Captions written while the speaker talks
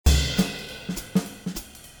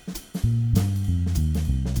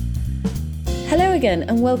Hello again,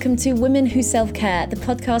 and welcome to Women Who Self-Care, the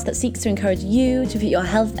podcast that seeks to encourage you to put your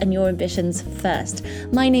health and your ambitions first.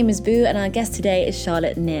 My name is Boo, and our guest today is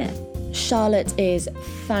Charlotte Neer. Charlotte is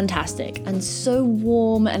fantastic and so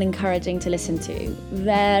warm and encouraging to listen to,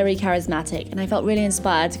 very charismatic, and I felt really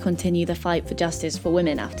inspired to continue the fight for justice for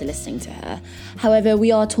women after listening to her. However,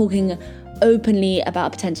 we are talking openly about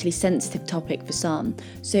a potentially sensitive topic for some,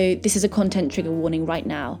 so this is a content trigger warning right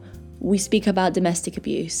now. We speak about domestic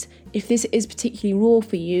abuse. If this is particularly raw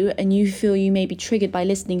for you and you feel you may be triggered by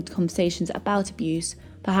listening to conversations about abuse,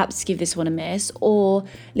 perhaps give this one a miss or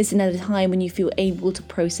listen at a time when you feel able to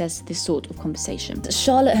process this sort of conversation.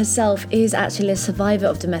 Charlotte herself is actually a survivor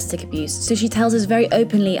of domestic abuse, so she tells us very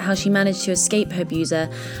openly how she managed to escape her abuser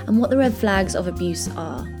and what the red flags of abuse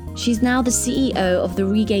are. She's now the CEO of the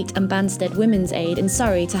Reigate and Banstead Women's Aid in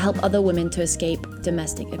Surrey to help other women to escape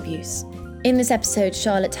domestic abuse. In this episode,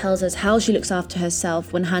 Charlotte tells us how she looks after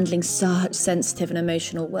herself when handling such sensitive and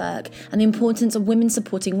emotional work, and the importance of women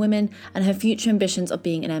supporting women and her future ambitions of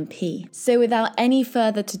being an MP. So without any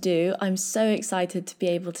further ado, I'm so excited to be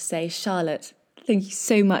able to say, Charlotte, thank you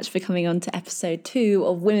so much for coming on to episode 2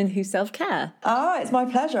 of Women Who Self-Care. Oh, it's my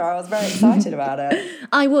pleasure. I was very excited about it.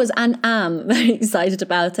 I was and am very excited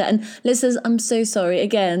about it. And listeners, I'm so sorry.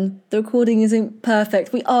 Again, the recording isn't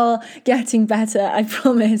perfect. We are getting better, I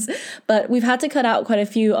promise. But we've had to cut out quite a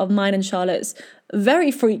few of mine and Charlotte's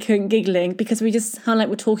very frequent giggling because we just sound like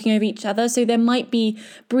we're talking over each other. So there might be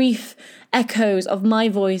brief echoes of my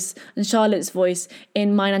voice and Charlotte's voice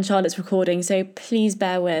in mine and Charlotte's recording, so please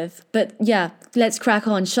bear with. But yeah, let's crack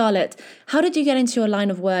on. Charlotte, how did you get into your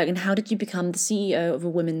line of work and how did you become the CEO of a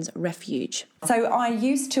women's refuge? So I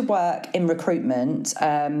used to work in recruitment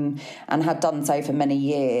and had done so for many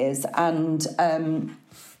years, and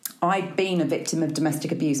I'd been a victim of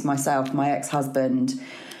domestic abuse myself. My ex-husband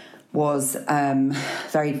was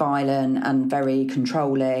very violent and very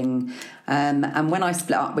controlling. And when I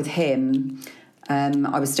split up with him,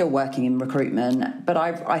 I was still working in recruitment, but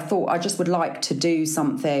I thought I just would like to do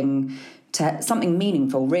something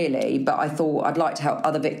meaningful, really. But I thought I'd like to help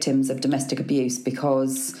other victims of domestic abuse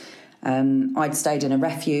because I'd stayed in a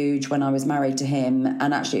refuge when I was married to him,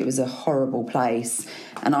 and actually it was a horrible place,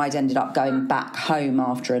 and I'd ended up going back home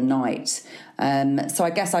after a night. So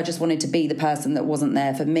I guess I just wanted to be the person that wasn't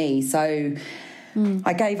there for me. So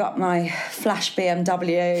I gave up my flash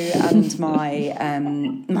BMW and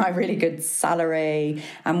my really good salary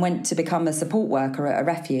and went to become a support worker at a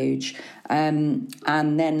refuge. And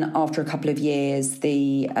then after a couple of years,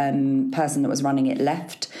 the person that was running it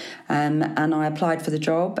left, and I applied for the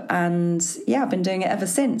job. And yeah, I've been doing it ever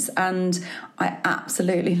since. And I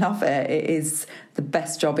absolutely love it. It is the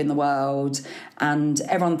best job in the world. And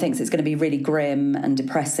everyone thinks it's going to be really grim and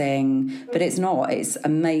depressing, but it's not. It's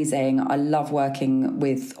amazing. I love working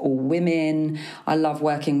with all women. I love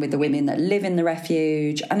working with the women that live in the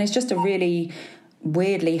refuge. And it's just a really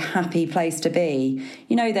weirdly happy place to be.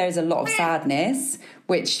 You know, there's a lot of sadness,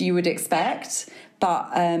 which you would expect,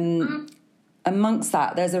 but amongst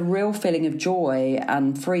that, there's a real feeling of joy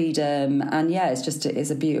and freedom. And yeah,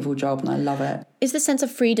 it's a beautiful job and I love it. Is the sense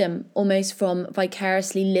of freedom almost from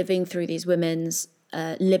vicariously living through these women's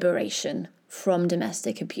liberation from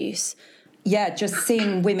domestic abuse? Yeah, just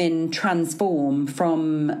seeing women transform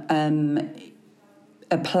from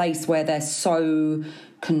a place where they're so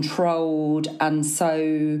controlled and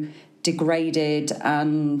so degraded,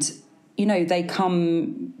 and you know, they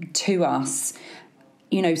come to us,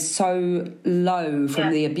 you know, so low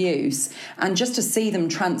from the abuse, and just to see them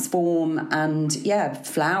transform and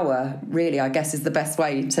flower, really, I guess is the best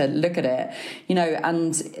way to look at it, you know.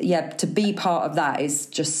 And to be part of that is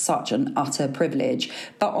just such an utter privilege.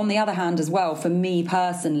 But on the other hand as well, for me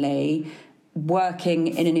personally, working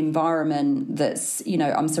in an environment that's, you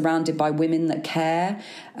know, I'm surrounded by women that care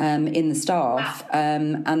in the staff,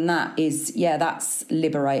 and that is, that's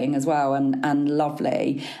liberating as well and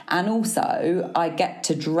lovely. And also I get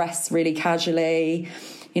to dress really casually.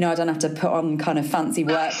 You know, I don't have to put on kind of fancy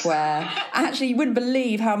workwear. Actually, you wouldn't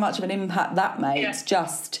believe how much of an impact that makes,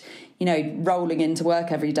 just, you know, rolling into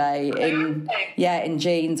work every day in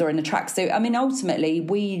jeans or in a tracksuit. I mean, ultimately,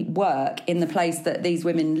 we work in the place that these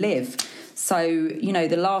women live. So, you know,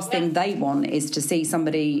 the last thing they want is to see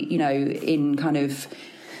somebody, you know, in kind of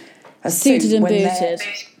a suited and booted.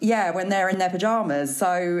 When they're in their pajamas.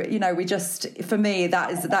 So, you know, for me,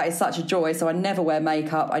 that is such a joy. So I never wear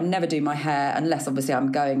makeup. I never do my hair unless obviously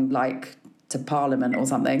I'm going like to Parliament or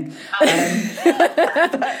something.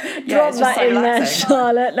 Drop that in there,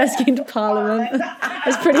 Charlotte. Let's get into Parliament.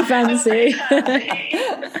 It's pretty fancy.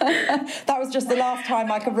 That was just the last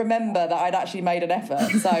time I could remember that I'd actually made an effort.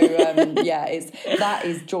 So that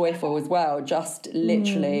is joyful as well. Just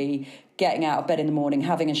literally getting out of bed in the morning,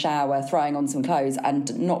 having a shower, throwing on some clothes,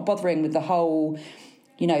 and not bothering with the whole,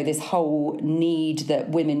 this whole need that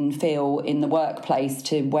women feel in the workplace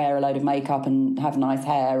to wear a load of makeup and have nice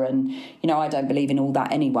hair. And, I don't believe in all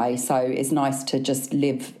that anyway. So it's nice to just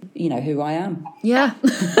live, who I am. Yeah.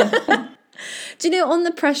 Do you know, on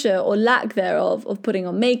the pressure or lack thereof of putting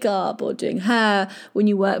on makeup or doing hair when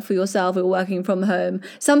you work for yourself or working from home,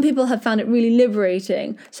 some people have found it really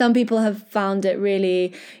liberating. Some people have found it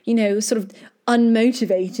really, sort of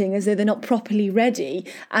unmotivating, as though they're not properly ready.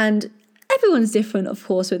 And everyone's different, of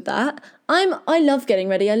course, with that. I love getting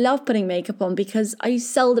ready. I love putting makeup on because I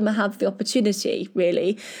seldom have the opportunity,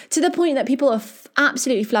 really, to the point that people are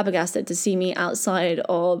absolutely flabbergasted to see me outside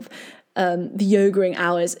of the yogaing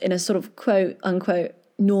hours in a sort of quote unquote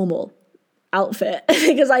normal outfit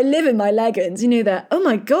because I live in my leggings. That, oh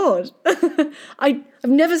my God, I've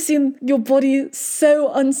never seen your body so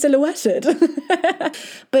unsilhouetted.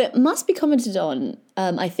 But it must be commented on,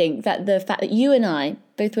 I think, that the fact that you and I,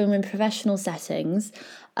 both when we're in professional settings,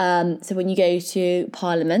 so when you go to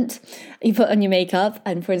Parliament, you put on your makeup,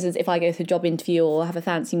 and for instance, if I go to a job interview or have a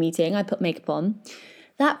fancy meeting, I put makeup on.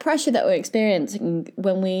 That pressure that we're experiencing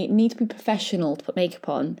when we need to be professional to put makeup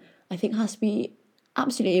on, I think has to be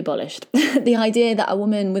absolutely abolished. The idea that a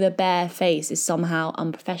woman with a bare face is somehow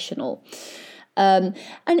unprofessional. And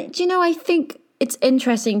I think it's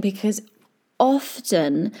interesting because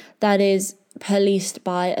often that is policed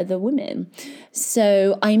by other women.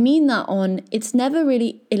 So I mean that it's never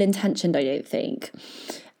really ill-intentioned, I don't think.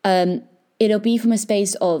 It'll be from a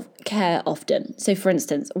space of care often. So for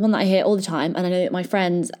instance, one that I hear all the time, and I know that my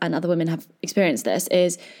friends and other women have experienced this,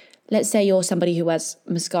 is let's say you're somebody who wears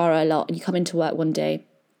mascara a lot and you come into work one day,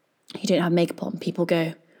 you don't have makeup on. People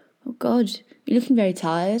go, oh God, you're looking very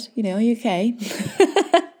tired. Are you okay?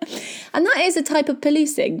 And that is a type of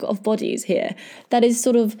policing of bodies here that is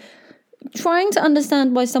sort of trying to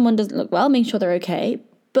understand why someone doesn't look well, make sure they're okay.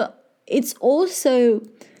 But it's also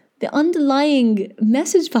the underlying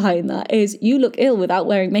message behind that is you look ill without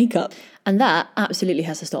wearing makeup. And that absolutely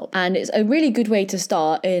has to stop. And it's a really good way to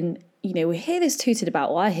start in, we hear this tooted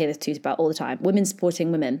about, or I hear this tooted about all the time, women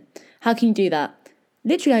supporting women. How can you do that?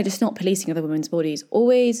 Literally, just not policing other women's bodies.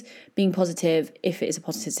 Always being positive if it is a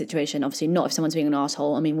positive situation. Obviously not if someone's being an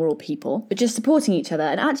arsehole. I mean, we're all people. But just supporting each other.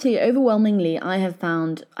 And actually, overwhelmingly, I have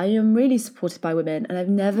found I am really supported by women. And I've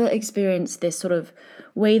never experienced this sort of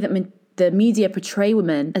way that the media portray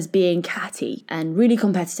women as being catty and really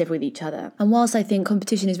competitive with each other. And whilst I think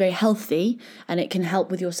competition is very healthy and it can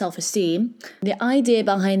help with your self-esteem, the idea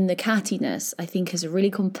behind the cattiness, I think, is a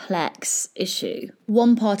really complex issue.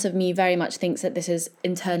 One part of me very much thinks that this is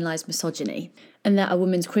internalized misogyny and that a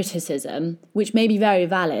woman's criticism, which may be very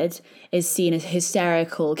valid, is seen as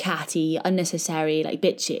hysterical, catty, unnecessary, like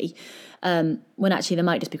bitchy, when actually they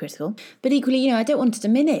might just be critical. But equally, I don't want to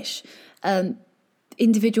diminish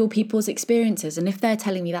individual people's experiences, and if they're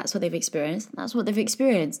telling me that's what they've experienced, that's what they've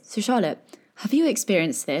experienced. So Charlotte, have you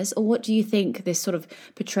experienced this, or what do you think this sort of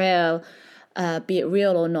portrayal, be it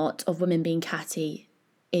real or not, of women being catty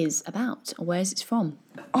is about, or where is it from?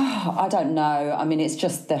 I don't know. I mean, it's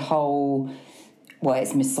just the whole,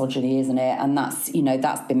 it's misogyny, isn't it? And that's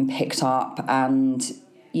been picked up, and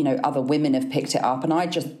other women have picked it up, and I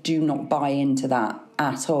just do not buy into that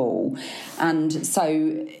at all. And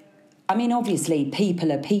so, I mean, obviously,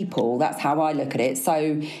 people are people. That's how I look at it.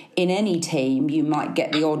 So in any team, you might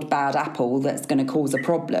get the odd bad apple that's going to cause a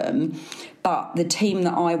problem. But the team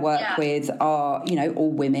that I work with are,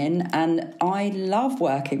 all women, and I love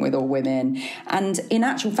working with all women. And in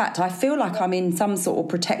actual fact, I feel like I'm in some sort of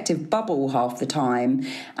protective bubble half the time.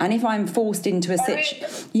 And if I'm forced into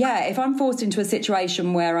if I'm forced into a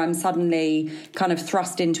situation where I'm suddenly kind of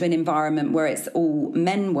thrust into an environment where it's all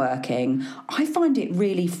men working, I find it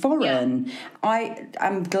really foreign. Yeah. I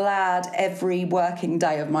am glad every working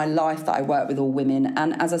day of my life that I work with all women.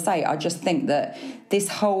 And as I say, I just think that this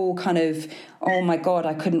whole kind of, oh my God,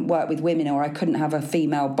 I couldn't work with women or I couldn't have a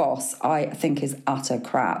female boss, I think is utter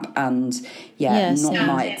crap. And not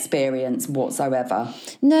my experience whatsoever.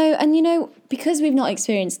 No, and because we've not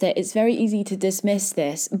experienced it, it's very easy to dismiss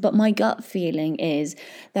this. But my gut feeling is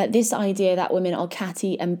that this idea that women are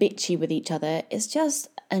catty and bitchy with each other is just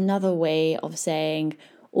another way of saying,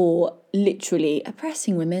 or literally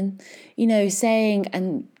oppressing women, saying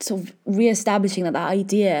and sort of re-establishing that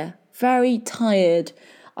idea, very tired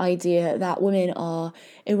idea that women are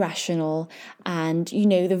irrational and,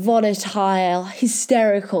 the volatile,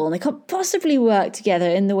 hysterical, and they can't possibly work together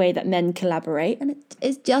in the way that men collaborate. And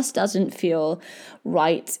it just doesn't feel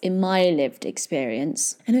right in my lived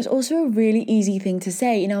experience. And it's also a really easy thing to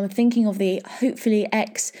say. I'm thinking of the hopefully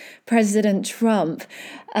ex-President Trump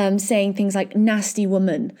saying things like nasty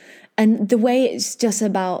woman, and the way it's just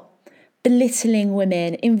about belittling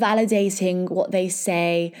women, invalidating what they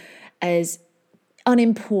say as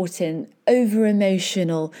unimportant,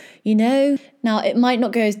 over-emotional, Now, it might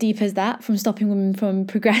not go as deep as that from stopping women from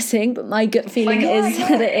progressing, but my gut feeling is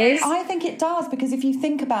that it is. I think it does, because if you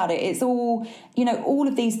think about it, it's all, all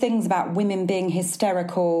of these things about women being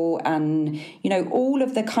hysterical and, all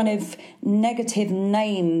of the kind of negative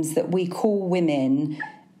names that we call women,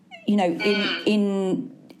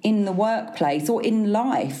 in the workplace or in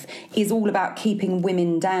life is all about keeping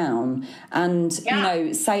women down and,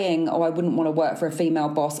 saying, I wouldn't want to work for a female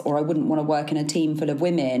boss, or I wouldn't want to work in a team full of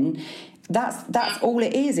women. That's all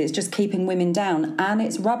it is. It's just keeping women down, and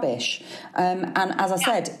it's rubbish. And as I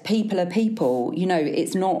said, people are people.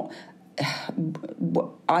 It's not.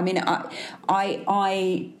 I mean,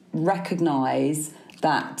 I recognise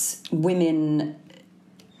that women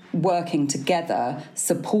working together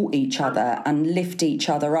support each other and lift each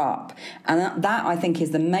other up, and that I think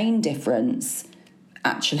is the main difference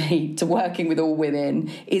actually to working with all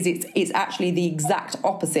women. Is it's actually the exact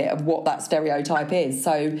opposite of what that stereotype is.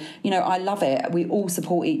 So I love it. We all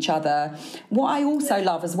support each other. What I also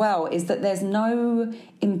love as well is that there's no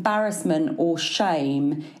embarrassment or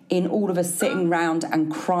shame in all of us sitting round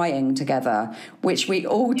and crying together, which we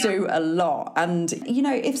all do a lot. And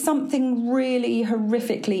if something really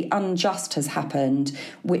horrifically unjust has happened,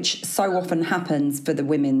 which so often happens for the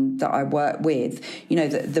women that I work with,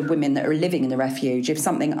 the women that are living in the refuge, if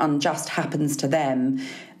something unjust happens to them,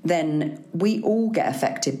 then we all get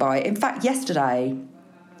affected by it. In fact, yesterday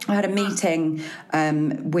I had a meeting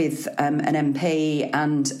with an MP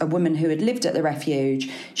and a woman who had lived at the refuge.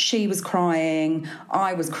 She was crying,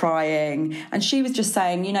 I was crying, and she was just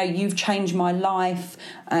saying, you've changed my life,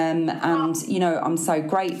 and, I'm so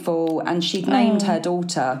grateful. And she'd named her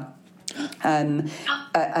daughter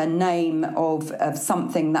a name of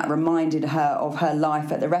something that reminded her of her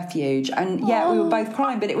life at the refuge, and we were both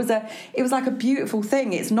crying, but it was like a beautiful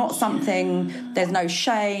thing. It's not something, there's no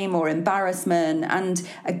shame or embarrassment, and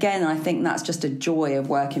again I think that's just a joy of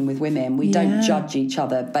working with women. We don't judge each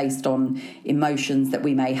other based on emotions that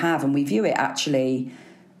we may have, and we view it actually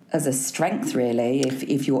as a strength, really,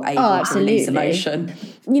 if you're able to release emotion.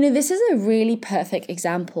 This is a really perfect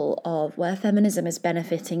example of where feminism is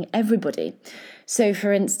benefiting everybody. So,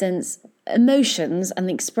 for instance, emotions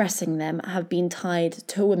and expressing them have been tied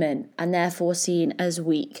to women and therefore seen as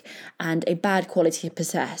weak and a bad quality to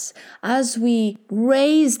possess. As we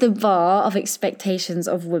raise the bar of expectations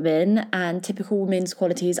of women and typical women's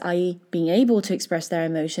qualities, i.e. being able to express their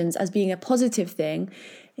emotions as being a positive thing,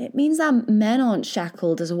 it means that men aren't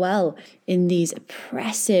shackled as well in these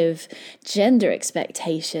oppressive gender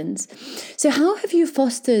expectations. So how have you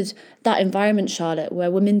fostered that environment, Charlotte, where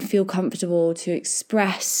women feel comfortable to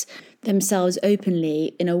express themselves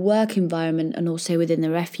openly in a work environment and also within the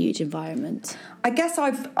refuge environment? I guess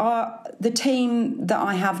the team that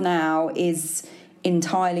I have now is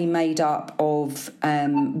entirely made up of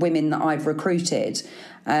women that I've recruited.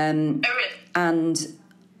 And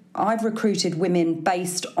I've recruited women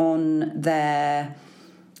based on the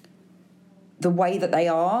way that they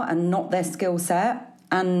are and not their skill set.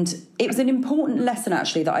 And it was an important lesson,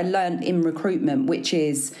 actually, that I learned in recruitment, which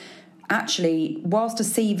is actually, whilst a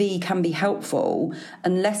CV can be helpful,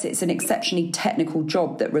 unless it's an exceptionally technical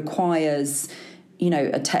job that requires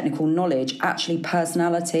a technical knowledge, actually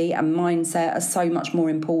personality and mindset are so much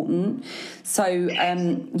more important. So,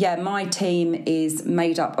 my team is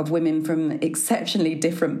made up of women from exceptionally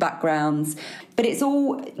different backgrounds, but it's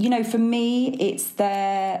all, for me, it's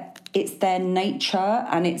their nature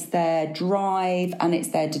and it's their drive and it's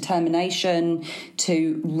their determination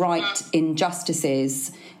to right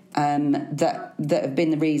injustices that have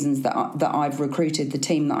been the reasons that I've recruited the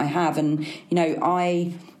team that I have. And,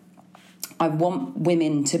 I want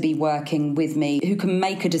women to be working with me who can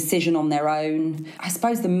make a decision on their own. I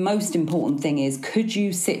suppose the most important thing is, could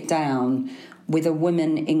you sit down with a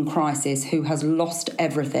woman in crisis who has lost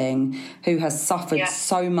everything, who has suffered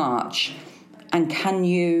so much, and can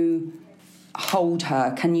you hold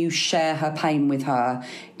her? Can you share her pain with her?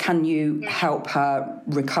 Can you help her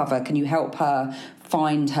recover? Can you help her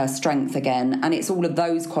find her strength again? And it's all of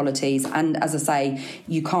those qualities. And as I say,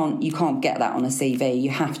 you can't get that on a CV. You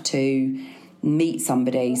have to meet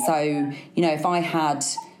somebody. So, if I had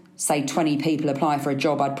say 20 people apply for a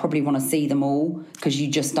job, I'd probably want to see them all, because you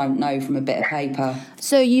just don't know from a bit of paper.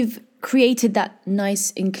 So you've created that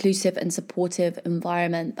nice, inclusive and supportive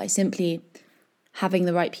environment by simply having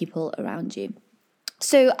the right people around you.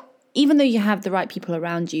 So even though you have the right people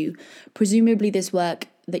around you, presumably this work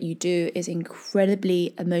that you do is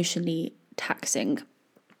incredibly emotionally taxing.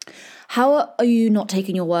 How are you not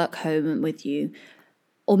taking your work home with you?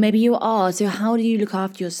 Or maybe you are. So how do you look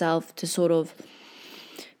after yourself to sort of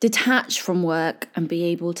detach from work and be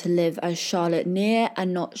able to live as Charlotte Neer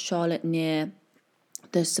and not Charlotte Neer,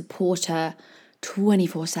 the supporter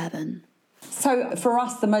 24/7? So for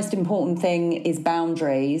us, the most important thing is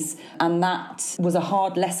boundaries, and that was a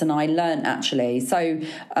hard lesson I learnt, actually. So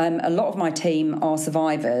a lot of my team are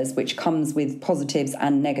survivors, which comes with positives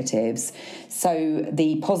and negatives. So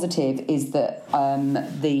the positive is that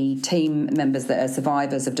the team members that are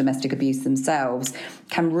survivors of domestic abuse themselves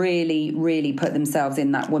can really, really put themselves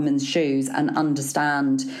in that woman's shoes and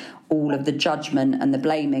understand all of the judgment and the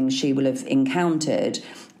blaming she will have encountered.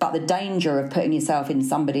 But the danger of putting yourself in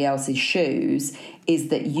somebody else's shoes is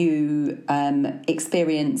that you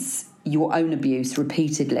experience your own abuse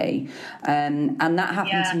repeatedly. And that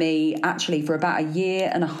happened to me actually for about a year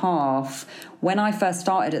and a half. When I first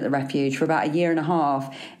started at the refuge, for about a year and a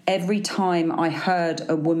half, every time I heard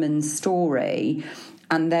a woman's story,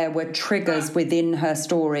 and there were triggers within her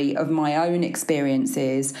story of my own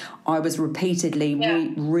experiences, I was repeatedly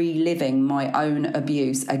reliving my own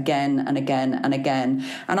abuse again and again and again.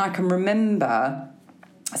 And I can remember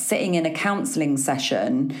sitting in a counselling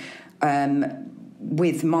session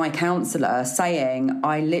with my counsellor saying,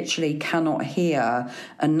 I literally cannot hear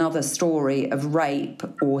another story of rape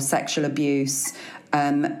or sexual abuse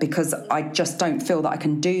because I just don't feel that I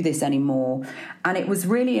can do this anymore. And it was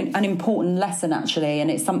really an important lesson, actually, and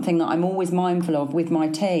it's something that I'm always mindful of with my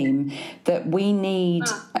team, that we need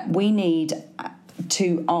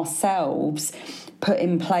to ourselves put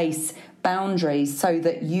in place boundaries so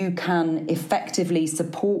that you can effectively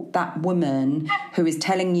support that woman who is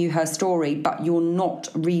telling you her story, but you're not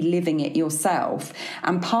reliving it yourself.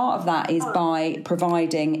 And part of that is by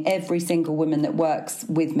providing every single woman that works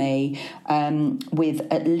with me with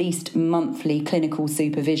at least monthly clinical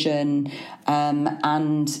supervision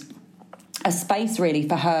and a space really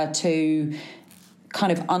for her to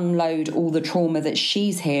kind of unload all the trauma that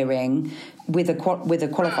she's hearing with a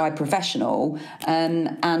qualified professional,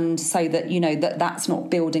 and so that, you know, that's not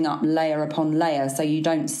building up layer upon layer, so you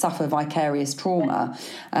don't suffer vicarious trauma.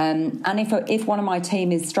 And if one of my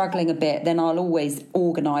team is struggling a bit, then I'll always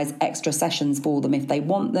organise extra sessions for them if they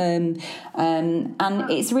want them. And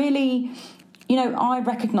it's really, you know, I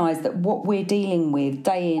recognise that what we're dealing with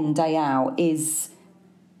day in, day out is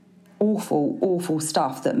awful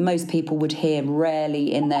stuff that most people would hear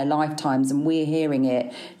rarely in their lifetimes, and we're hearing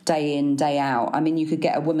it day in, day out. I mean, you could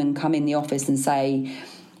get a woman come in the office and say,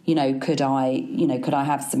 could I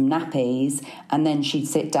have some nappies? And then she'd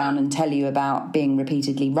sit down and tell you about being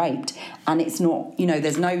repeatedly raped. And it's not,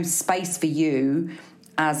 there's no space for you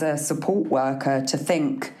as a support worker to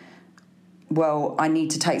think, well, I need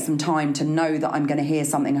to take some time to know that I'm going to hear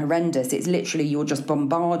something horrendous. It's literally, you're just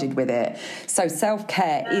bombarded with it. So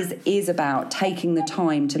self-care is about taking the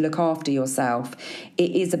time to look after yourself.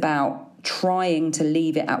 It is about trying to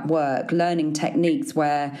leave it at work, learning techniques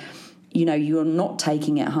where, you're not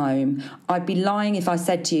taking it home. I'd be lying if I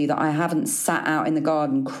said to you that I haven't sat out in the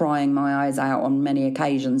garden crying my eyes out on many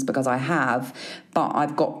occasions, because I have, but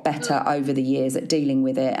I've got better over the years at dealing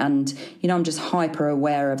with it. And, I'm just hyper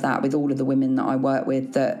aware of that with all of the women that I work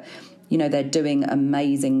with, that, they're doing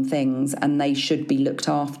amazing things and they should be looked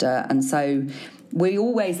after. And so we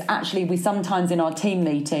sometimes in our team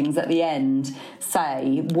meetings at the end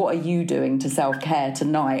say, what are you doing to self-care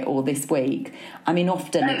tonight or this week? I mean,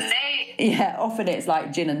 often it's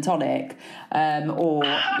like gin and tonic, and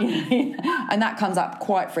that comes up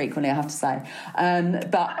quite frequently, I have to say.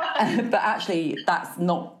 But actually, that's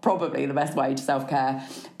not probably the best way to self-care.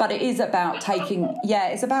 But it is about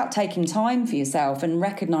taking time for yourself and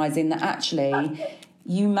recognising that actually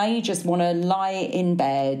you may just want to lie in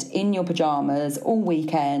bed in your pyjamas all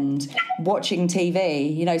weekend watching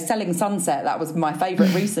TV. Selling Sunset, that was my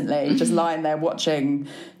favourite recently, just lying there watching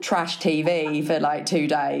trash TV for like 2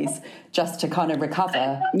 days just to kind of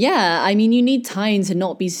recover. Yeah, I mean, you need time to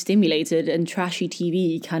not be stimulated, and trashy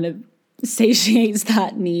TV kind of satiates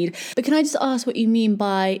that need. But can I just ask what you mean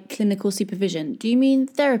by clinical supervision? Do you mean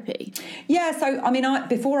therapy? Yeah, so I mean,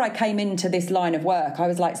 before I came into this line of work, I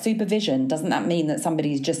was like, supervision, doesn't that mean that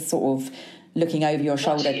somebody's just sort of looking over your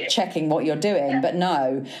shoulder, checking what you're doing. But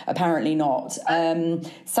no, apparently not.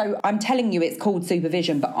 So I'm telling you, it's called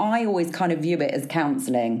supervision, but I always kind of view it as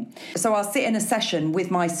counselling. So I'll sit in a session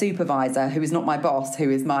with my supervisor, who is not my boss, who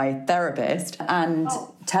is my therapist, and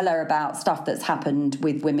tell her about stuff that's happened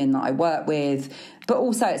with women that I work with. But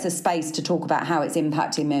also it's a space to talk about how it's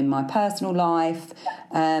impacting me in my personal life.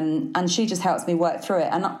 And she just helps me work through it.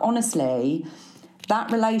 And honestly,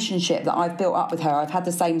 that relationship that I've built up with her, I've had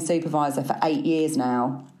the same supervisor for 8 years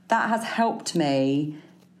now, that has helped me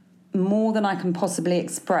more than I can possibly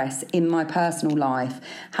express in my personal life.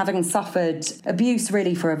 Having suffered abuse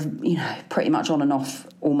really for, pretty much on and off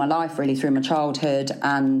all my life, really, through my childhood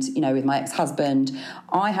and, with my ex-husband,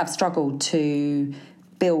 I have struggled to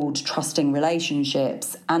build trusting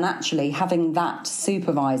relationships. And actually having that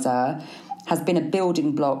supervisor has been a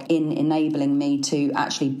building block in enabling me to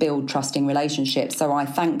actually build trusting relationships. So I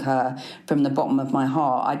thank her from the bottom of my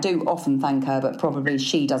heart. I do often thank her, but probably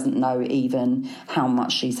she doesn't know even how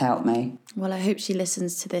much she's helped me. Well, I hope she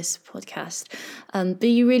listens to this podcast. But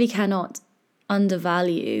you really cannot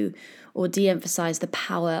undervalue or de-emphasize the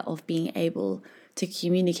power of being able to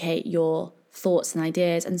communicate your thoughts and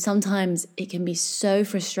ideas. And sometimes it can be so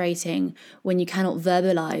frustrating when you cannot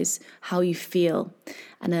verbalize how you feel.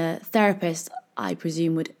 And a therapist, I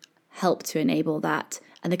presume, would help to enable that.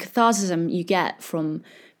 And the catharsis you get from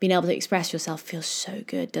being able to express yourself feels so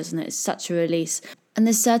good, doesn't it? It's such a release. And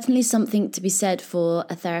there's certainly something to be said for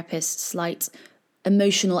a therapist's slight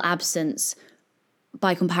emotional absence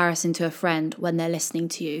by comparison to a friend when they're listening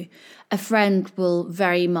to you. A friend will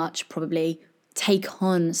very much probably take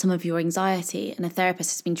on some of your anxiety, and a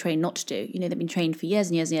therapist has been trained not to do. They've been trained for years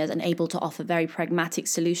and years and years and able to offer very pragmatic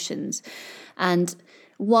solutions. And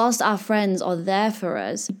whilst our friends are there for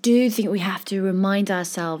us, I do think we have to remind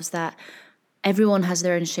ourselves that everyone has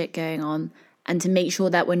their own shit going on, and to make sure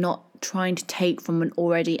that we're not trying to take from an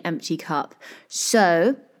already empty cup.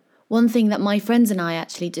 So one thing that my friends and I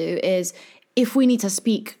actually do is, if we need to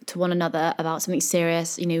speak to one another about something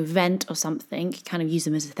serious, vent or something, kind of use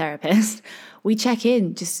them as a therapist, we check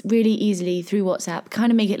in just really easily through WhatsApp,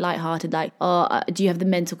 kind of make it lighthearted, like, do you have the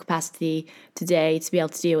mental capacity today to be able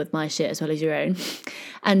to deal with my shit as well as your own?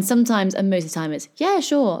 And sometimes, and most of the time, it's, yeah,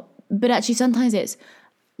 sure. But actually sometimes it's,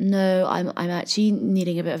 no, I'm actually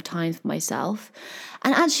needing a bit of time for myself.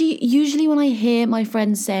 And actually, usually when I hear my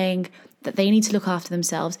friends saying that they need to look after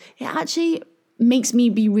themselves, it actually makes me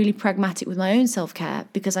be really pragmatic with my own self-care,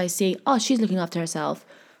 because I see, she's looking after herself.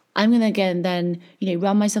 I'm going to again then,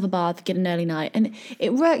 run myself a bath, get an early night. And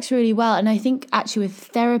it works really well. And I think actually with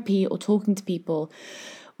therapy or talking to people,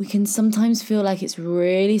 we can sometimes feel like it's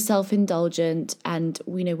really self-indulgent and,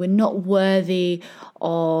 we're not worthy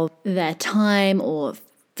of their time or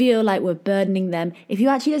feel like we're burdening them. If you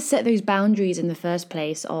actually just set those boundaries in the first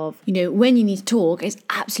place of, when you need to talk, it's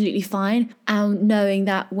absolutely fine. And knowing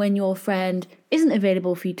that when your friend isn't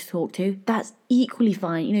available for you to talk to, that's equally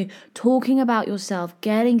fine. Talking about yourself,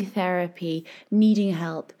 getting therapy, needing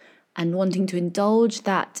help, and wanting to indulge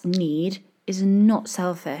that need is not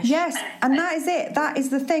selfish. Yes, and that is it. That is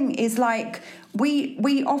the thing, is like,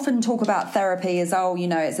 we often talk about therapy as,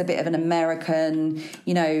 it's a bit of an American,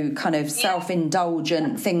 kind of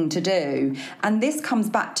self-indulgent thing to do. And this comes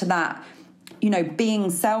back to that,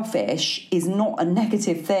 being selfish is not a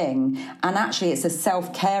negative thing. And actually it's a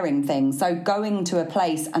self-caring thing. So going to a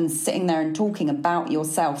place and sitting there and talking about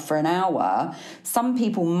yourself for an hour, some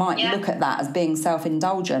people might look at that as being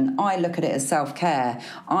self-indulgent. I look at it as self-care.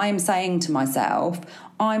 I'm saying to myself,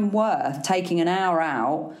 I'm worth taking an hour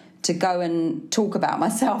out to go and talk about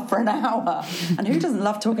myself for an hour. And who doesn't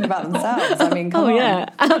love talking about themselves? I mean, come on. Yeah,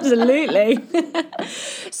 absolutely.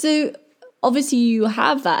 So obviously you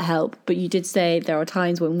have that help, but you did say there are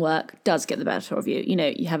times when work does get the better of you.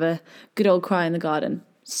 You have a good old cry in the garden.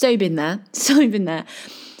 So been there.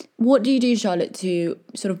 What do you do, Charlotte, to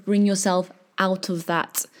sort of bring yourself out of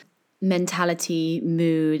that mentality,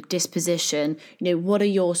 mood, disposition? What are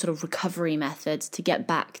your sort of recovery methods to get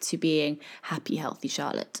back to being happy, healthy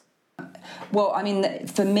Charlotte? Well, I mean,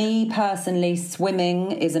 for me personally,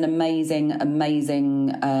 swimming is an amazing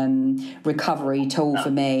recovery tool for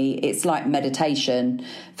me. It's like meditation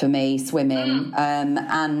for me, swimming.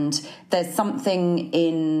 And there's something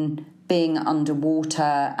in being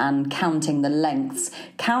underwater and counting the lengths.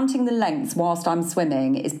 Counting the lengths whilst I'm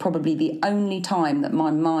swimming is probably the only time that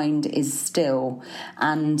my mind is still,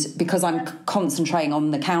 and because I'm concentrating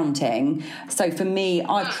on the counting. So for me,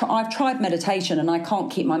 I've tried meditation and I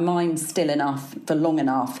can't keep my mind still enough for long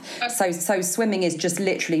enough. So swimming is just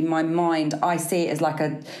literally my mind. I see it as like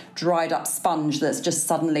a dried up sponge that's just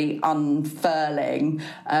suddenly unfurling,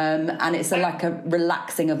 and it's like a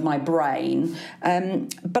relaxing of my brain.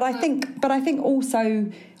 But I think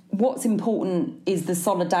also what's important is the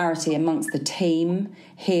solidarity amongst the team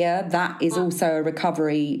here. That is also a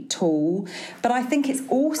recovery tool. But I think it's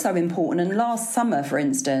also important, and last summer, for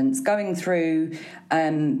instance, going through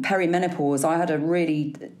perimenopause, I had a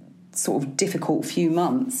really sort of difficult few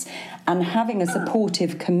months, and having a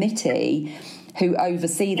supportive committee who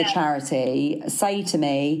oversee the charity say to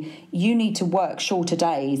me, you need to work shorter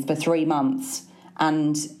days for 3 months.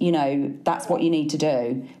 And, you know, that's what you need to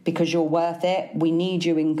do because you're worth it. We need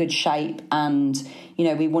you in good shape. And, you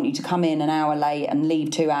know, we want you to come in an hour late and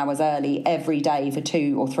leave 2 hours early every day for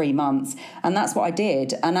 2 or 3 months. And that's what I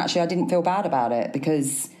did. And actually, I didn't feel bad about it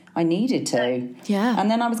because I needed to. Yeah.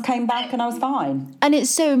 And then came back and I was fine. And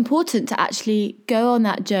it's so important to actually go on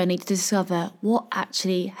that journey to discover what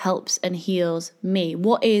actually helps and heals me.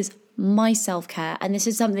 What is my self-care? And this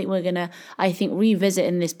is something we're going to, I think, revisit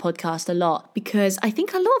in this podcast a lot, because I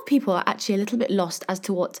think a lot of people are actually a little bit lost as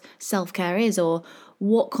to what self-care is or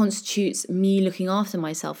what constitutes me looking after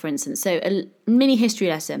myself, for instance. So a mini history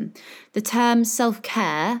lesson. The term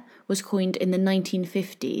self-care was coined in the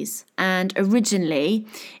 1950s, and originally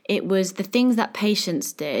it was the things that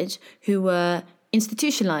patients did who were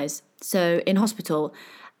institutionalized, so in hospital,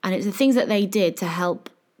 and it's the things that they did to help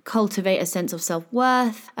cultivate a sense of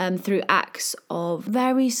self-worth through acts of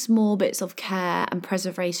very small bits of care and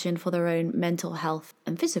preservation for their own mental health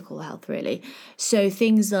and physical health, really. So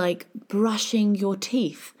things like brushing your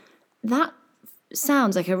teeth. That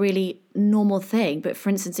sounds like a really normal thing, but for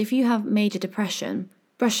instance, if you have major depression,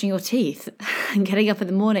 brushing your teeth and getting up in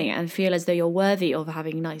the morning and feel as though you're worthy of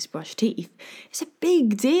having nice brushed teeth, it's a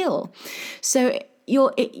big deal. So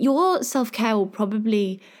your self-care will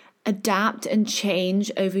probably adapt and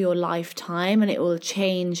change over your lifetime, and it will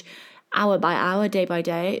change hour by hour, day by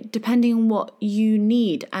day, depending on what you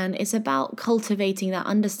need. And it's about cultivating that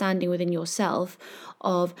understanding within yourself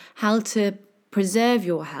of how to preserve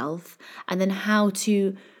your health, and then how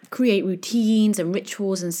to create routines and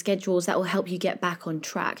rituals and schedules that will help you get back on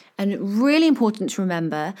track. And really important to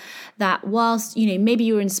remember that whilst, you know, maybe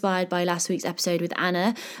you were inspired by last week's episode with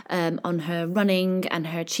Anna on her running and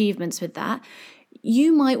her achievements with that,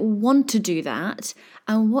 you might want to do that,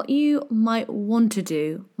 and what you might want to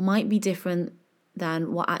do might be different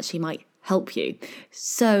than what actually might help you.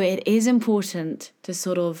 So it is important to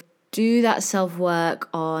sort of do that self-work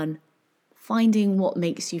on finding what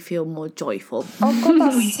makes you feel more joyful. Oh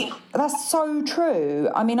God, that's so true.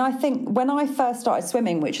 I mean, I think when I first started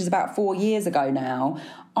swimming, which is about 4 years ago now,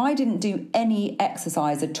 I didn't do any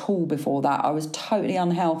exercise at all before that. I was totally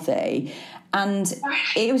unhealthy. And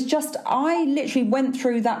it was just, I literally went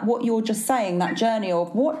through that, what you're just saying, that journey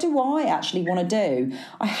of what do I actually want to do?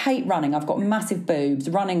 I hate running. I've got massive boobs.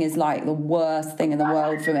 Running is like the worst thing in the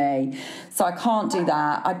world for me. So I can't do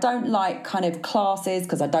that. I don't like kind of classes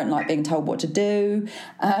because I don't like being told what to do.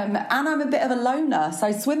 And I'm a bit of a loner.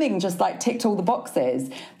 So swimming just like ticked all the boxes.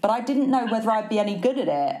 But I didn't know whether I'd be any good at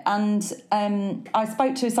it. And I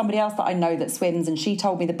spoke to somebody else that I know that swims, and she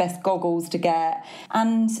told me the best goggles to get.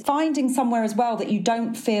 And finding somewhere as well that you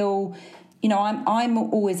don't feel, you know, I'm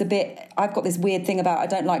always a bit, I've got this weird thing about I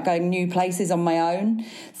don't like going new places on my own.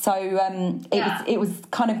 So it was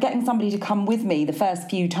kind of getting somebody to come with me the first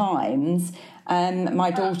few times.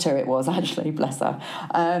 My daughter, it was actually, bless her.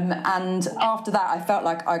 And after that, I felt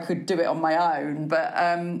like I could do it on my own. But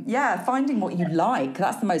finding what you like,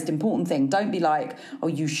 that's the most important thing. Don't be like, oh,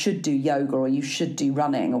 you should do yoga or you should do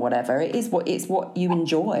running or whatever. It's what you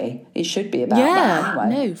enjoy. It should be about that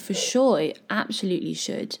anyway. No, for sure. It absolutely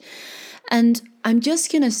should. And I'm just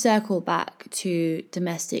going to circle back to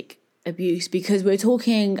domestic abuse, because we're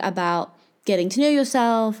talking about getting to know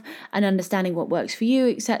yourself and understanding what works for you,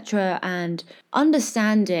 etc. And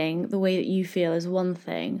understanding the way that you feel is one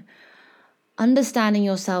thing. Understanding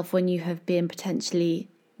yourself when you have been potentially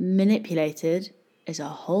manipulated is a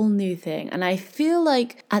whole new thing. And I feel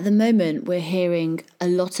like at the moment we're hearing a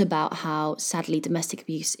lot about how sadly domestic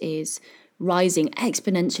abuse is rising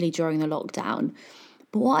exponentially during the lockdown.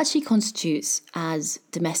 But what actually constitutes as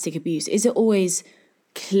domestic abuse? Is it always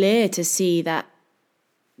clear to see that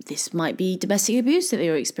this might be domestic abuse that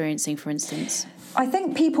you're experiencing, for instance? I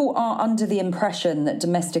think people are under the impression that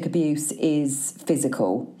domestic abuse is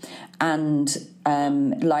physical, and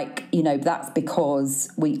that's because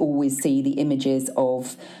we always see the images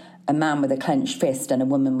of a man with a clenched fist and a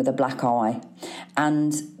woman with a black eye,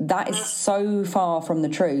 and that is so far from the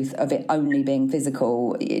truth of it only being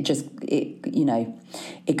physical. It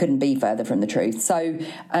couldn't be further from the truth. So,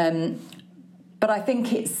 but I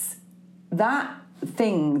think it's that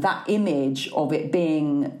image of it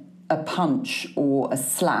being a punch or a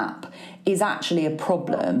slap is actually a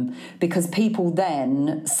problem, because people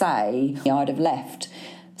then say, I'd have left.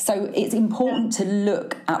 So it's important to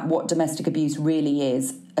look at what domestic abuse really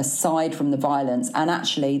is, aside from the violence. And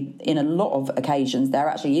actually, in a lot of occasions, there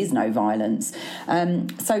actually is no violence.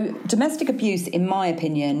 So domestic abuse, in my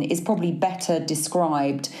opinion, is probably better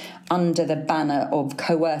described under the banner of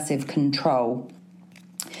coercive control.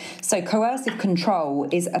 So coercive control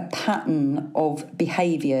is a pattern of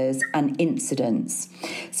behaviours and incidents.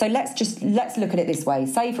 So let's look at it this way.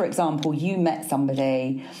 Say, for example, you met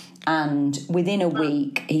somebody and within a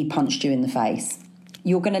week he punched you in the face.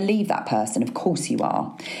 You're going to leave that person, of course you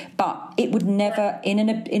are. But it would never, in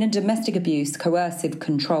a domestic abuse, coercive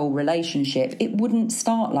control relationship, it wouldn't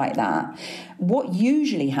start like that. What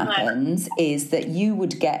usually happens is that you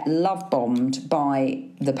would get love bombed by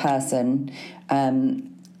the person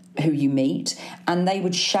who you meet, and they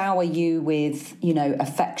would shower you with,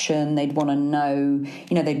 affection. They'd want to know,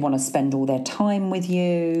 they'd want to spend all their time with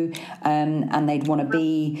you, and they'd want to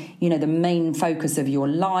be, the main focus of your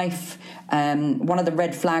life. One of the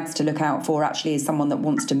red flags to look out for actually is someone that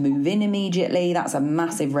wants to move in immediately. That's a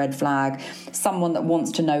massive red flag. Someone that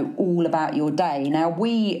wants to know all about your day. Now,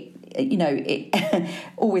 we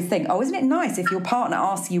always think, isn't it nice if your partner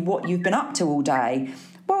asks you what you've been up to all day?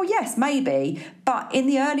 Well, yes, maybe. But in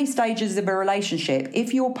the early stages of a relationship,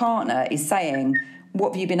 if your partner is saying,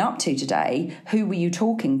 what have you been up to today? Who were you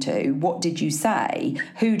talking to? What did you say?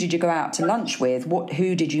 Who did you go out to lunch with?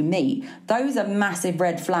 Who did you meet? Those are massive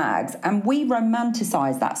red flags. And we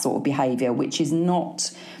romanticise that sort of behaviour, which is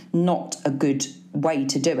not a good way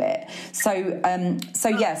to do it. So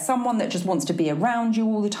someone that just wants to be around you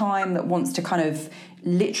all the time, that wants to kind of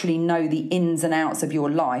literally know the ins and outs of your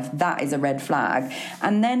life, that is a red flag.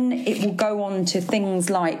 And then it will go on to things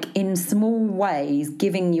like, in small ways,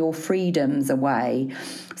 giving your freedoms away.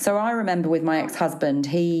 So I remember with my ex-husband,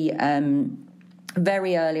 he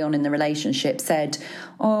very early on in the relationship said,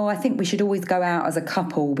 I think we should always go out as a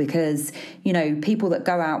couple, because people that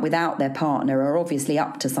go out without their partner are obviously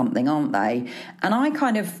up to something, aren't they? And I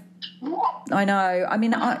know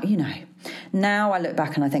now I look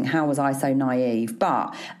back and I think, how was I so naive?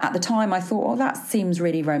 But at the time I thought, that seems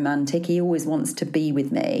really romantic. He always wants to be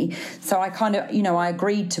with me. So I kind of, I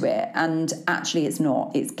agreed to it. And actually it's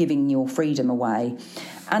not. It's giving your freedom away.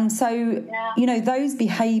 And so, those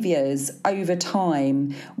behaviours over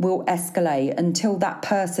time will escalate until that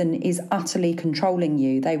person is utterly controlling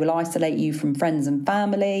you. They will isolate you from friends and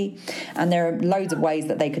family. And there are loads of ways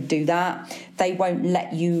that they could do that. They won't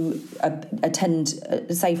let you attend,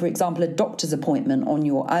 say, for example, a doctor's appointment on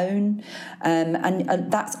your own. And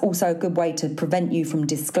that's also a good way to prevent you from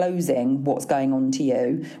disclosing what's going on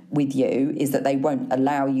with you, is that they won't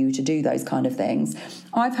allow you to do those kind of things.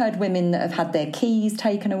 I've heard women that have had their keys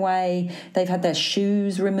taken away. They've had their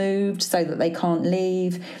shoes removed so that they can't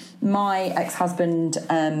leave. My ex-husband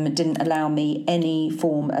didn't allow me any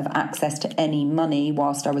form of access to any money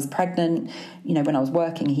whilst I was pregnant. When I was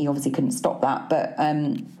working, he obviously couldn't stop that. But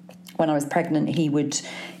when I was pregnant, he would,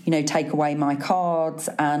 take away my cards.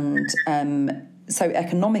 And so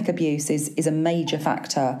economic abuse is a major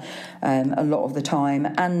factor a lot of the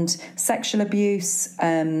time. And sexual abuse,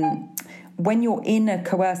 when you're in a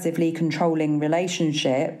coercively controlling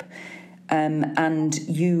relationship, and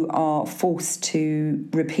you are forced to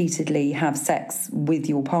repeatedly have sex with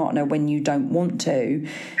your partner when you don't want to,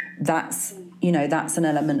 that's an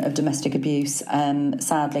element of domestic abuse,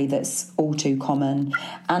 sadly, that's all too common.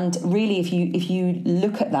 And really, if you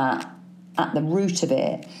look at that, at the root of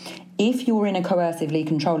it, if you're in a coercively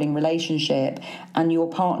controlling relationship and your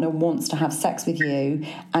partner wants to have sex with you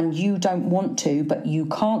and you don't want to, but you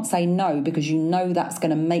can't say no because that's going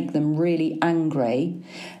to make them really angry,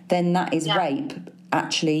 then that is rape.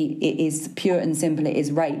 Actually, it is pure and simple, it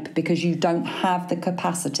is rape, because you don't have the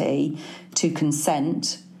capacity to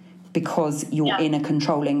consent because you're in a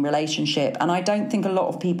controlling relationship. And I don't think a lot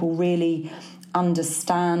of people really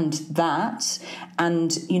understand that. And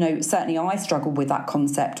certainly I struggled with that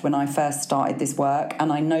concept when I first started this work,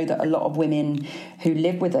 and I know that a lot of women who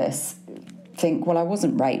live with us think, well, I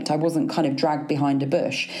wasn't raped, I wasn't kind of dragged behind a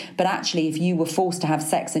bush. But actually, if you were forced to have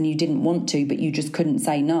sex and you didn't want to, but you just couldn't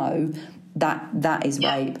say no, that is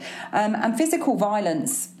rape. And physical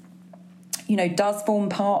violence, does form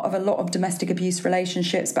part of a lot of domestic abuse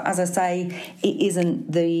relationships, but as I say, it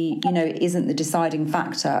isn't the deciding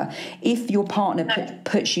factor. If your partner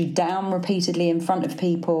puts you down repeatedly in front of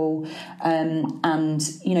people,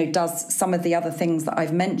 and does some of the other things that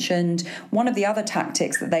I've mentioned, one of the other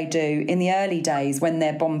tactics that they do in the early days when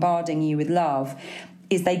they're bombarding you with love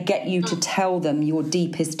is they get you to tell them your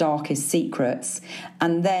deepest, darkest secrets.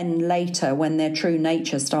 And then later, when their true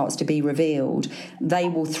nature starts to be revealed, they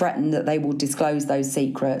will threaten that they will disclose those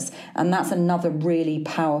secrets. And that's another really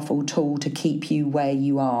powerful tool to keep you where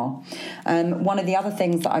you are. One of the other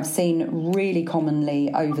things that I've seen really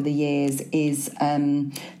commonly over the years is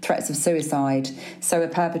threats of suicide. So a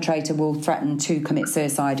perpetrator will threaten to commit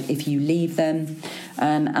suicide if you leave them.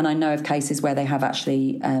 And I know of cases where they have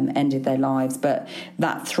actually ended their lives, but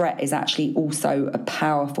that threat is actually also a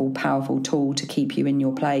powerful, powerful tool to keep you in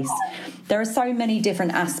your place. There are so many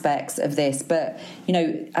different aspects of this, but,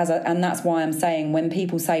 and that's why I'm saying when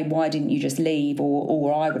people say, why didn't you just leave?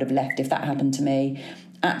 Or I would have left if that happened to me.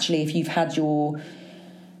 Actually, if you've had your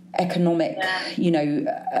economic,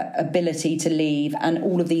 ability to leave and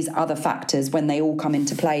all of these other factors, when they all come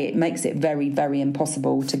into play, it makes it very, very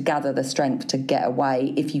impossible to gather the strength to get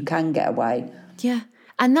away if you can get away. Yeah.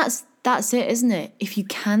 And that's it, isn't it? If you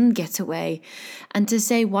can get away. And to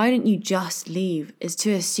say, why don't you just leave, is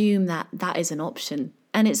to assume that that is an option.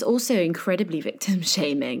 And it's also incredibly victim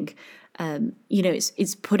shaming.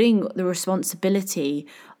 It's putting the responsibility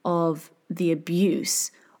of the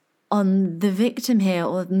abuse on the victim here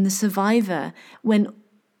or on the survivor, when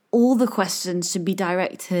all the questions should be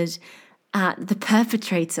directed at the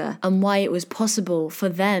perpetrator and why it was possible for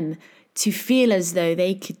them to feel as though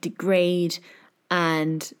they could degrade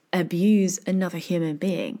and abuse another human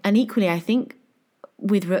being. And equally, I think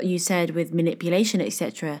with what you said with manipulation,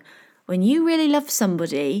 etc., when you really love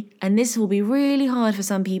somebody, and this will be really hard for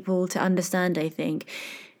some people to understand, I think,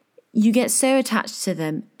 you get so attached to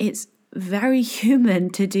them. It's very human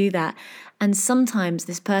to do that. And sometimes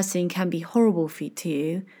this person can be horrible to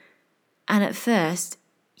you. And at first,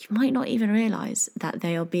 you might not even realize that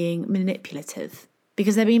they are being manipulative,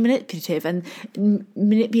 because they're being manipulative, and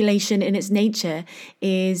manipulation in its nature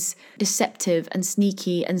is deceptive and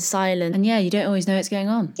sneaky and silent. And you don't always know what's going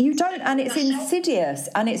on. You don't, and it's insidious,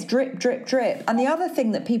 and it's drip, drip, drip. And the other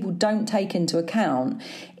thing that people don't take into account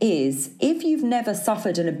is if you've never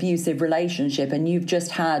suffered an abusive relationship and you've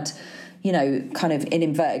just had, kind of in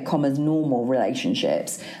inverted commas, normal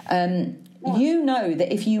relationships, you know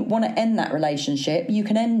that if you want to end that relationship, you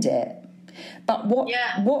can end it. But what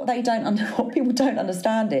people don't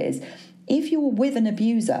understand is if you're with an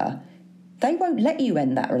abuser, they won't let you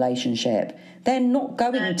end that relationship. They're not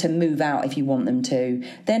going to move out if you want them to.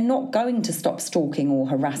 They're not going to stop stalking or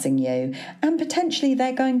harassing you. And potentially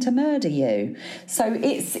they're going to murder you. So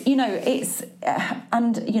that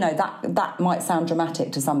might sound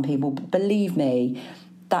dramatic to some people, but believe me,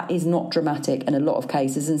 that is not dramatic in a lot of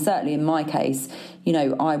cases. And certainly in my case,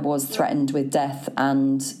 I was threatened with death,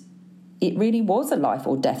 and it really was a life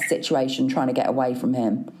or death situation trying to get away from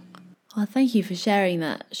him. Well, thank you for sharing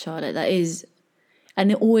that, Charlotte. That is,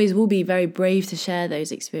 and it always will be very brave to share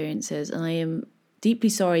those experiences. And I am deeply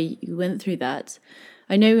sorry you went through that.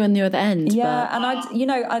 I know you're on the other end. Yeah, but...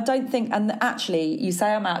 and I don't think, and actually you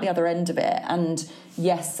say I'm out the other end of it. And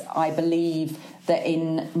yes, I believe that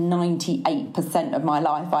in 98% of my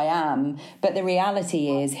life I am. But the reality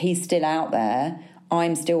is he's still out there.